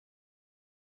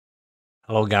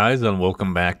Hello guys and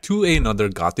welcome back to another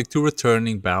Gothic to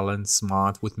Returning balance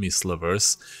mod with me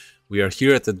Slivers. We are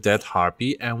here at the Dead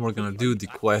Harpy and we're gonna do the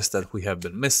quest that we have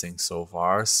been missing so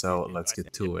far, so let's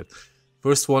get to it.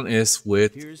 First one is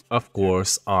with, of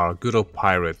course, our good old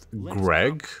pirate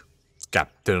Greg,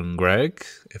 Captain Greg,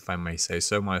 if I may say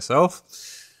so myself.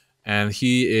 And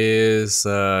he is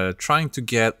trying to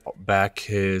get back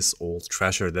his old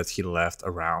treasure that he left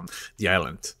around the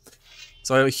island.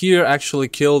 So I here actually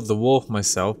killed the wolf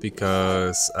myself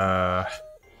because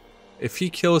if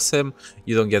he kills him,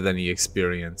 you don't get any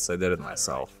experience. I did it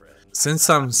myself.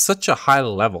 Since I'm such a high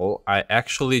level, I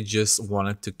actually just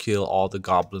wanted to kill all the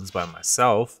goblins by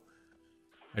myself.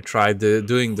 I tried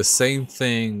doing the same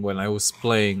thing when I was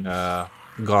playing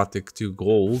Gothic 2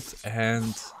 Gold,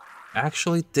 and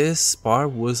actually this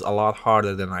part was a lot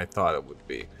harder than I thought it would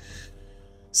be.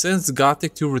 Since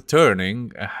Gothic 2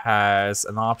 Returning has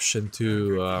an option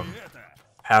to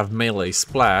have melee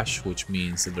splash, which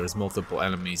means that there's multiple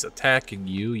enemies attacking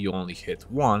you, you only hit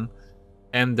one,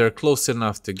 and they're close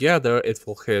enough together, it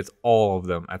will hit all of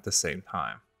them at the same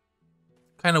time.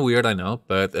 Kind of weird, I know,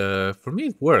 but for me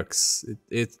it works.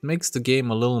 It makes the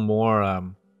game a little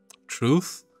more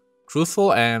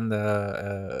truthful and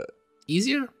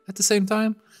easier at the same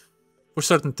time. For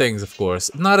certain things, of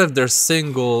course. Not if there's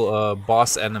single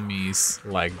boss enemies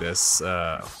like this,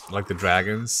 like the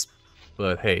dragons.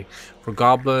 But hey, for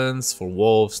goblins, for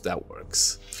wolves, that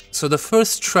works. So the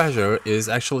first treasure is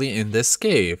actually in this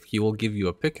cave. He will give you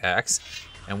a pickaxe,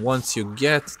 and once you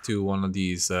get to one of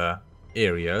these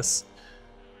areas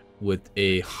with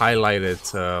a highlighted,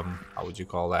 how would you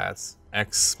call that?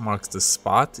 X marks the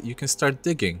spot, you can start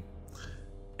digging.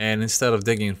 And instead of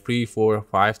digging 3, 4,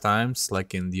 5 times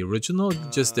like in the original,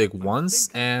 just dig once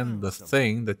and the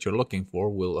thing that you're looking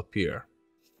for will appear.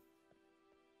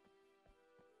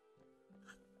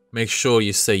 Make sure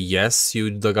you say yes,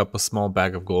 you dug up a small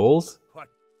bag of gold.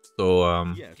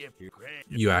 So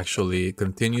you actually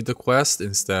continue the quest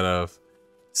instead of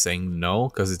saying no,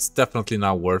 because it's definitely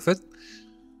not worth it.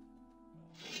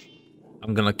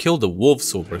 I'm gonna kill the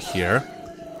wolves over here,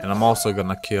 and I'm also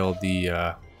gonna kill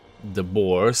the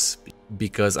boars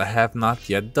because I have not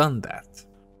yet done that.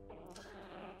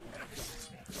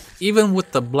 Even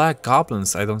with the black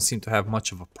goblins, I don't seem to have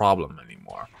much of a problem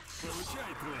anymore.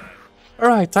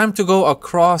 Alright, time to go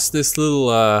across this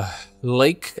little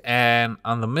lake, and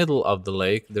on the middle of the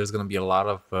lake there's gonna be a lot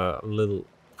of little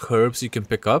herbs you can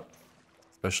pick up,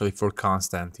 especially for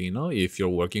Constantino if you're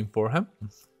working for him.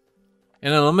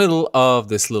 And in the middle of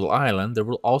this little island there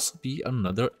will also be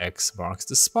another X marks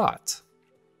the spot.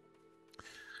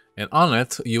 And on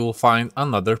it, you will find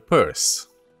another purse.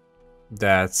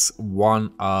 That's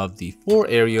one of the 4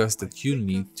 areas that you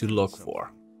need to look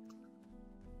for.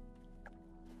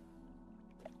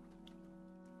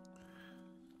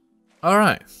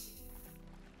 Alright.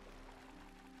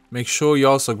 Make sure you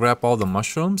also grab all the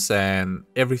mushrooms and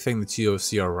everything that you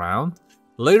see around.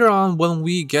 Later on, when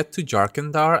we get to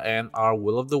Jarkandar and our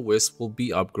Will of the Wisp will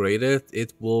be upgraded,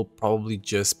 it will probably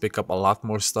just pick up a lot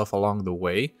more stuff along the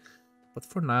way. But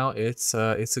for now, it's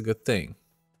a good thing.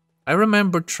 I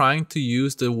remember trying to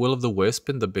use the Will of the Wisp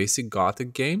in the basic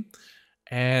Gothic game,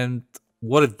 and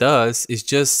what it does is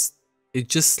it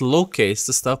just locates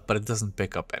the stuff, but it doesn't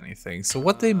pick up anything. So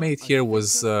what they made here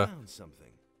was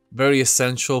very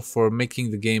essential for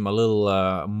making the game a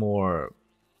little more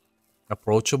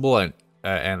approachable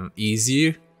and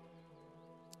easier,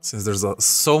 since there's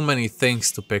so many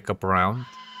things to pick up around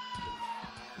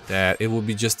that it would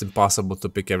be just impossible to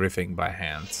pick everything by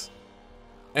hand.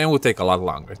 And it would take a lot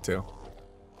longer too.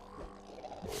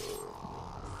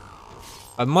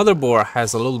 A mother boar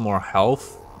has a little more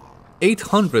health.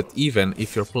 800 even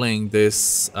if you're playing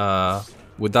this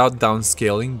without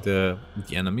downscaling the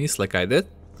enemies like I did.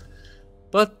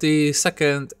 But the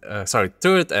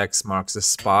third X marks the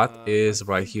spot is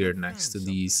right here next to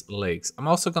these lakes. I'm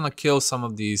also gonna kill some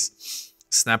of these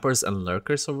snappers and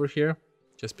lurkers over here,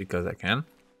 just because I can.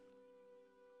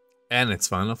 And it's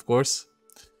fun, of course.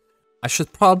 I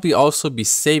should probably also be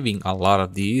saving a lot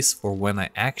of these for when I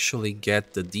actually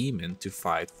get the demon to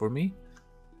fight for me.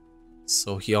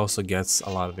 So he also gets a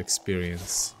lot of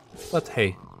experience. But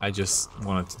hey, I just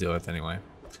wanted to do it anyway.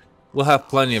 We'll have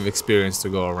plenty of experience to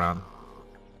go around.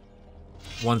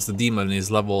 Once the demon is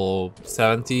level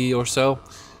 70 or so,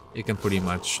 it can pretty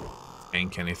much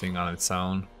tank anything on its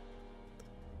own.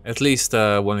 At least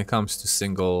when it comes to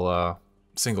single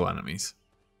enemies.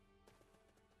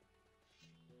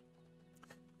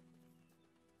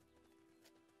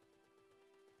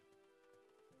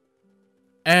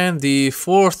 And the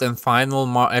fourth and final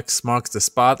X marks the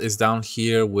spot is down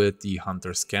here with the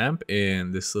hunter's camp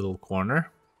in this little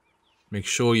corner. Make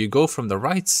sure you go from the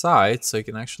right side so you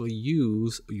can actually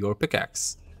use your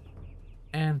pickaxe.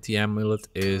 And the amulet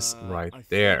is right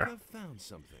there.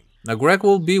 Now Greg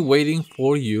will be waiting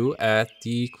for you at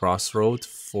the crossroad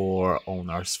for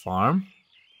Onar's farm.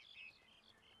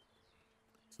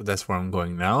 So that's where I'm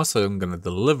going now. So I'm gonna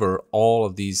deliver all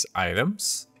of these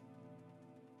items.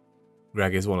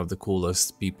 Greg is one of the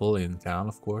coolest people in town,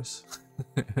 of course.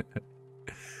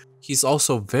 He's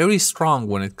also very strong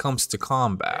when it comes to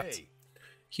combat.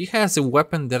 He has a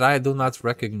weapon that I do not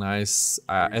recognize,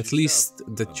 at least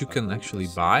that you can actually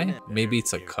buy. Maybe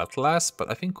it's a cutlass,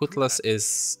 but I think cutlass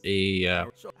is a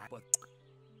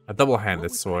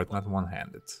double-handed sword, not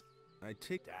one-handed. I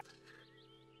take that.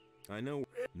 I know.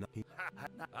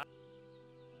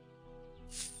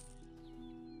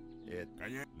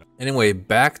 Anyway,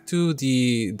 back to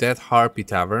the Dead Harpy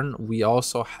tavern. We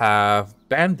also have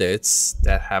bandits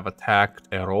that have attacked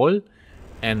Errol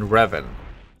and Revan.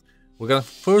 We're gonna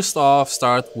first off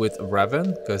start with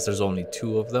Revan, because there's only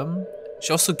 2 of them.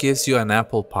 She also gives you an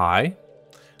apple pie,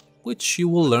 which you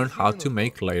will learn how to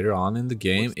make later on in the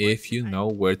game if you know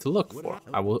where to look for.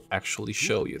 I will actually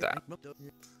show you that.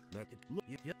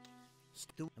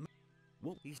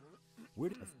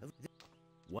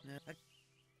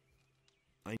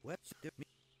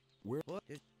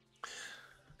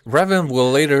 Revan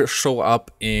will later show up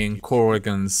in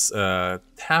Corrigan's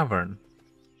tavern,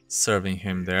 serving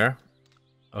him there.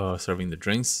 Serving the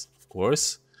drinks, of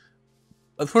course.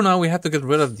 But for now, we have to get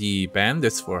rid of the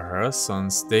bandits for her,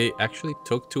 since they actually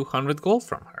took 200 gold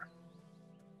from her.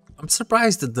 I'm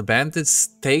surprised that the bandits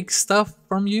take stuff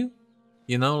from you,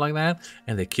 you know, like that,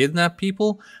 and they kidnap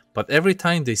people, but every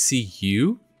time they see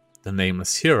you, the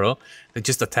nameless hero, they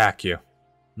just attack you,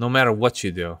 no matter what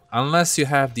you do. Unless you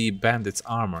have the bandits'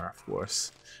 armor, of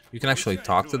course. You can actually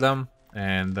talk to them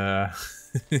and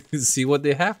see what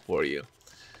they have for you.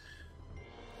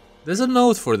 There's a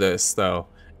note for this, though.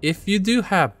 If you do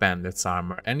have bandits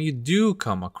armor and you do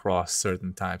come across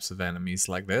certain types of enemies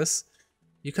like this,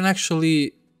 you can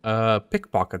actually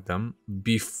pickpocket them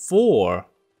before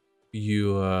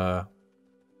you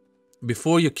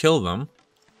kill them.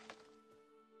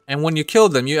 And when you kill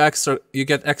them, you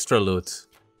get extra loot.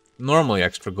 Normally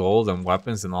extra gold and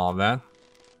weapons and all of that.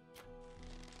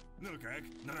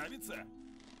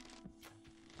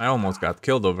 I almost got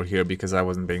killed over here because I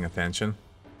wasn't paying attention.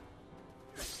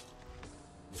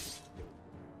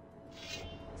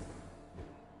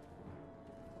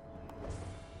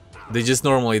 They just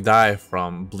normally die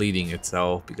from bleeding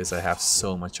itself because I have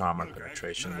so much armor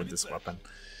penetration with this weapon.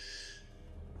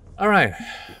 Alright,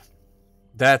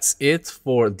 that's it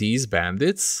for these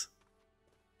bandits.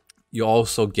 You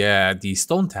also get the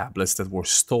stone tablets that were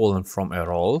stolen from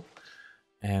Errol,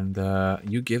 and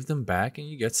you give them back and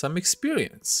you get some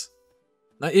experience.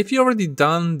 Now, if you already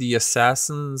done the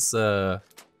Assassin's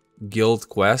Guild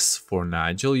quest for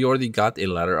Nigel, you already got a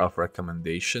letter of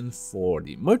recommendation for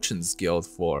the Merchants Guild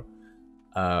for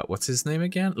what's his name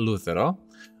again? Luthero.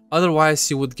 Otherwise,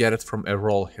 you would get it from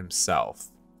Errol himself.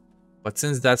 But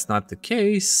since that's not the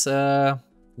case,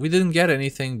 we didn't get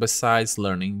anything besides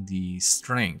learning the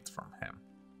strength from him.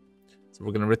 So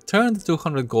we're gonna return the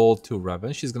 200 gold to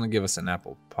Revan. She's gonna give us an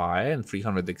apple pie and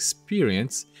 300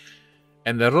 experience.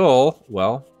 And Errol,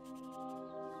 well,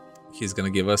 he's gonna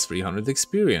give us 300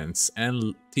 experience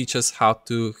and teach us how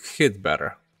to hit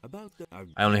better.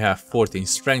 I only have 14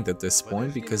 strength at this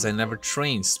point because I never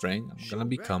trained strength. I'm gonna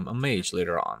become a mage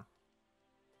later on.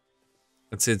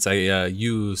 And since I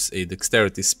use a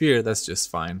dexterity spear, that's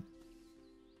just fine.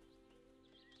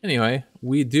 Anyway,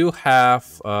 we do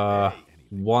have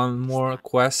one more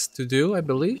quest to do, I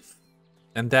believe.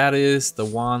 And that is the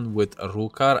one with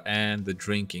Rukar and the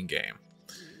drinking game.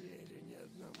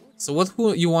 So what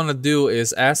you want to do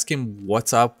is ask him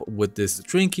what's up with this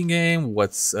drinking game,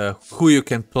 what's who you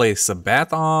can place a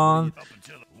bet on,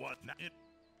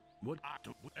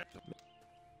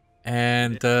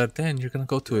 and then you're gonna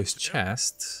go to his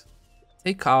chest,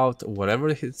 take out whatever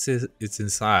it's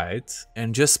inside,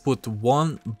 and just put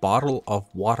 1 bottle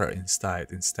of water inside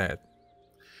instead.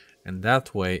 And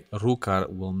that way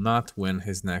Rukar will not win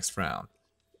his next round.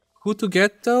 Who to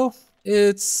get though?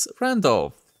 It's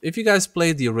Randolph. If you guys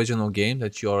played the original game,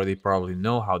 that you already probably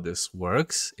know how this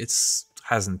works. It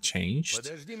hasn't changed.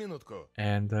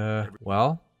 And,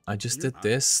 well, I just did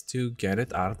this to get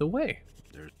it out of the way.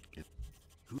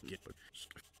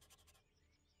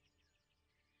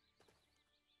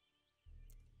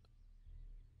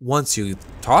 Once you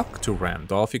talk to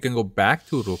Randolph, you can go back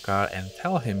to Rukar and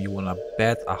tell him you want to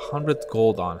bet 100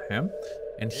 gold on him.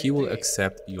 and he will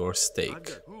accept your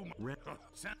stake.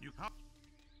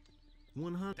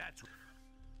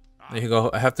 There you go.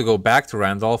 I have to go back to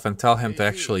Randolph and tell him to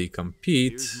actually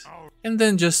compete, and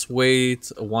then just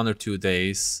wait 1 or 2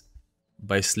 days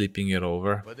by sleeping it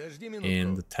over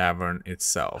in the tavern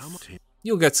itself.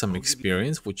 You'll get some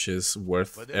experience, which is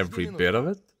worth every bit of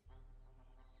it.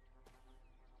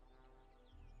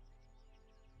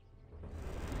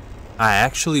 I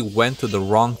actually went to the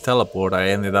wrong teleport. I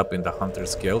ended up in the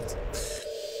Hunter's Guild.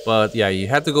 But yeah, you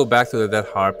had to go back to the Dead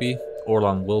Harpy.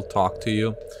 Orlan will talk to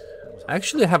you. I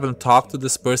actually haven't talked to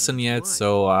this person yet,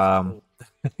 so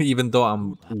even though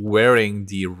I'm wearing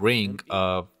the ring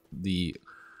of the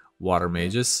water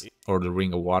mages, or the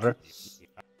ring of water,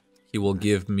 he will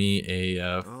give me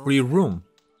a free room.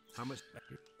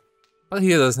 But he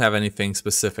doesn't have anything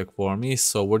specific for me,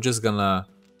 so we're just gonna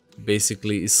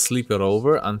basically sleep it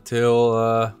over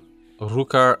until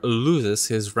Rukar loses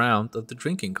his round of the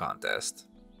drinking contest.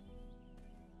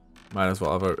 Might as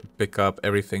well ever pick up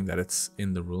everything that it's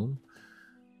in the room.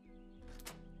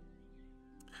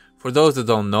 For those that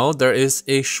don't know, there is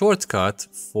a shortcut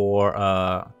for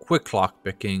quick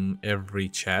lockpicking every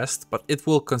chest, but it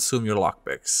will consume your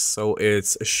lockpicks. So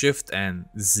it's Shift and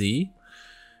Z.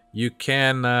 You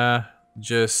can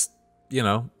just, you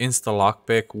know, insta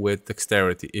lockpick with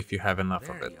dexterity if you have enough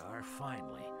of it.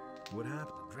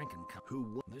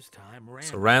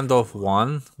 So Randolph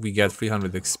won. We get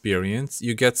 300 experience.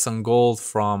 You get some gold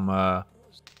from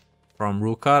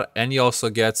Rukar, and you also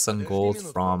get some gold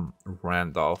from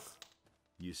Randolph.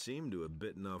 You seem to have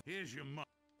bitten off. Here's your money.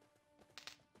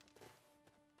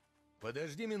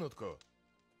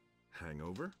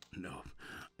 Hangover? No,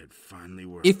 it finally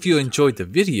worked. If you enjoyed the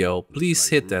video, please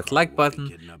hit that like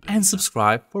button and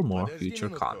subscribe for more future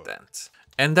content.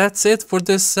 And that's it for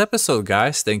this episode,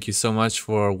 guys. Thank you so much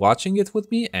for watching it with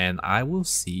me, and I will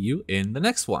see you in the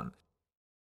next one.